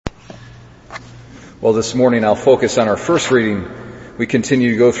Well, this morning I'll focus on our first reading. We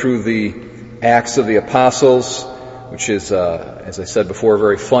continue to go through the Acts of the Apostles, which is, as I said before, a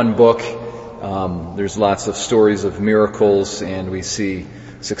very fun book. There's lots of stories of miracles, and we see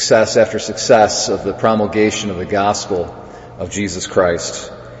success after success of the promulgation of the gospel of Jesus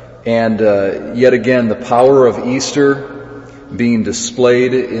Christ. And yet again, the power of Easter being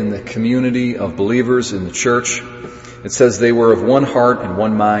displayed in the community of believers in the church. It says they were of one heart and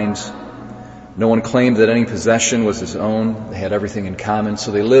one mind. No one claimed that any possession was his own. They had everything in common.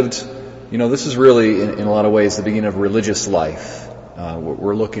 So they lived, this is really, in a lot of ways, the beginning of religious life. What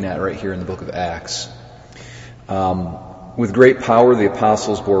we're looking at right here in the book of Acts. With great power, the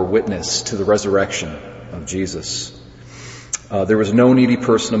apostles bore witness to the resurrection of Jesus. There was no needy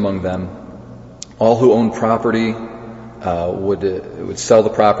person among them. All who owned property would sell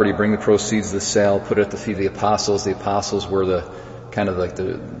the property, bring the proceeds of the sale, put it at the feet of the apostles. The apostles were the kind of like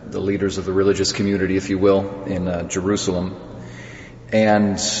the leaders of the religious community, if you will, in Jerusalem.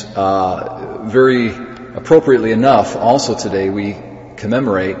 And very appropriately enough, also today we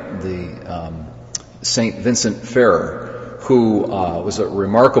commemorate the Saint Vincent Ferrer, who was a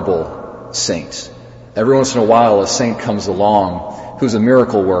remarkable saint. Every once in a while, a saint comes along who's a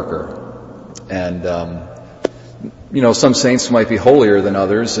miracle worker, and some saints might be holier than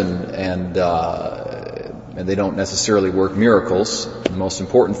others, and they don't necessarily work miracles. The most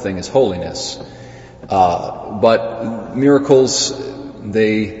important thing is holiness. But miracles,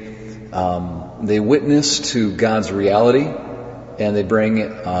 they witness to God's reality, and they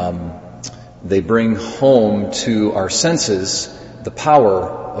bring home to our senses the power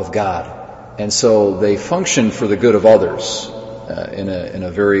of God. And so they function for the good of others in a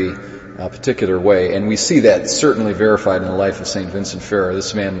very particular way. And we see that certainly verified in the life of St. Vincent Ferrer.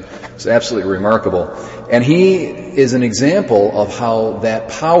 This man is absolutely remarkable. And he is an example of how that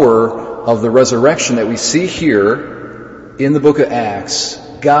power of the resurrection that we see here in the book of Acts,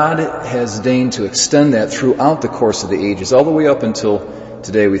 God has deigned to extend that throughout the course of the ages, all the way up until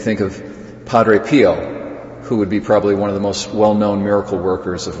today. We think of Padre Pio, who would be probably one of the most well-known miracle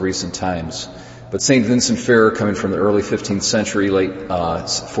workers of recent times. But St. Vincent Ferrer, coming from the early 15th century, late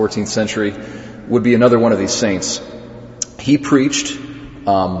 14th century, would be another one of these saints. He preached.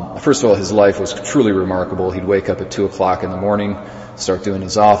 First of all, his life was truly remarkable. He'd wake up at 2 o'clock in the morning, start doing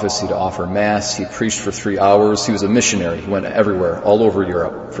his office. He'd offer Mass. He preached for 3 hours. He was a missionary. He went everywhere, all over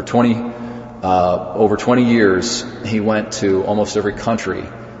Europe. For over 20 years, he went to almost every country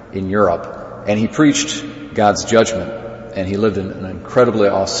in Europe. And he preached God's judgment. And he lived an incredibly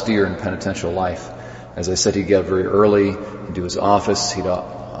austere and penitential life. As I said, he'd get up very early, he'd do his office, he'd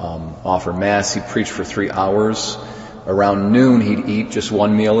offer Mass, he'd preach for 3 hours. Around noon, he'd eat just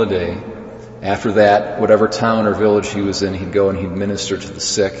one meal a day. After that, whatever town or village he was in, he'd go and he'd minister to the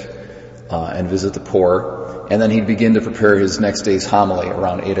sick and visit the poor. And then he'd begin to prepare his next day's homily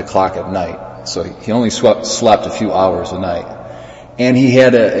around 8 o'clock at night. So he only slept a few hours a night. And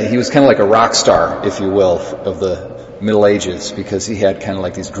he was kind of like a rock star, if you will, of the Middle Ages, because he had kind of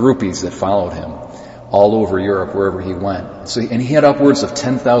like these groupies that followed him all over Europe, wherever he went. And he had upwards of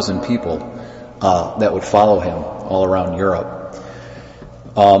 10,000 people that would follow him all around Europe.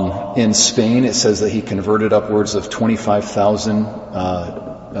 In Spain, it says that he converted upwards of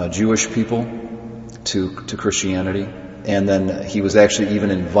 25,000 Jewish people to Christianity. And then he was actually even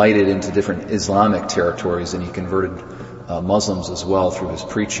invited into different Islamic territories, and he converted Muslims as well through his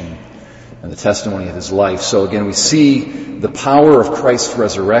preaching and the testimony of his life. So again, we see the power of Christ's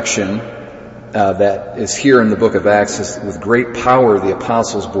resurrection that is here in the book of Acts. With great power, the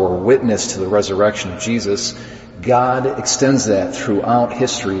apostles bore witness to the resurrection of Jesus. God extends that throughout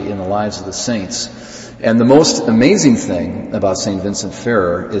history in the lives of the saints. And the most amazing thing about St. Vincent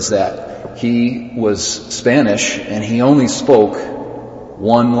Ferrer is that he was Spanish, and he only spoke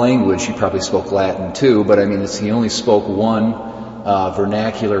one language. He probably spoke Latin too, but he only spoke one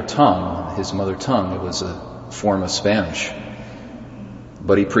vernacular tongue, his mother tongue. It was a form of Spanish.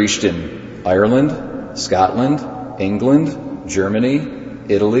 But he preached in Ireland, Scotland, England, Germany,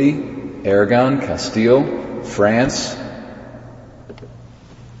 Italy, Aragon, Castile, France.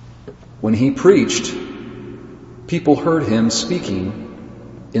 When he preached, people heard him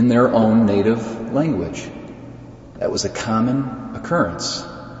speaking in their own native language. That was a common occurrence.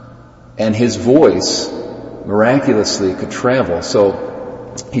 And his voice miraculously could travel.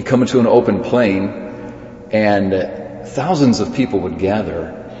 So he'd come into an open plain, and thousands of people would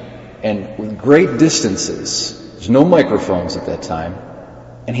gather, and with great distances, there's no microphones at that time,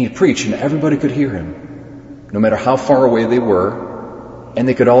 and he'd preach, and everybody could hear him, no matter how far away they were, and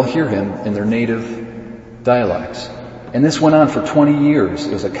they could all hear him in their native dialects. And this went on for 20 years.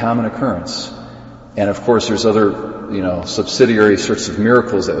 It was a common occurrence. And of course, there's other, subsidiary sorts of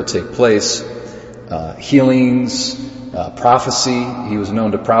miracles that would take place. Healings, prophecy. He was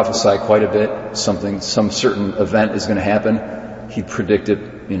known to prophesy quite a bit. Some certain event is going to happen. He'd predict it,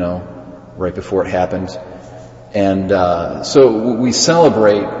 right before it happened. And so we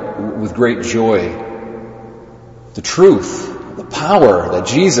celebrate with great joy the truth, the power that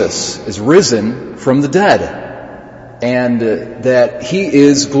Jesus is risen from the dead, and that He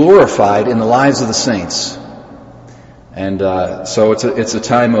is glorified in the lives of the saints. And so it's a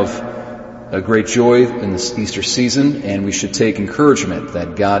time of a great joy in this Easter season, and we should take encouragement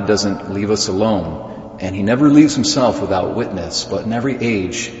that God doesn't leave us alone, and He never leaves Himself without witness, but in every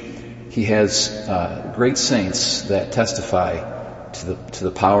age He has great saints that testify to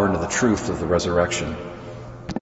the power and to the truth of the resurrection.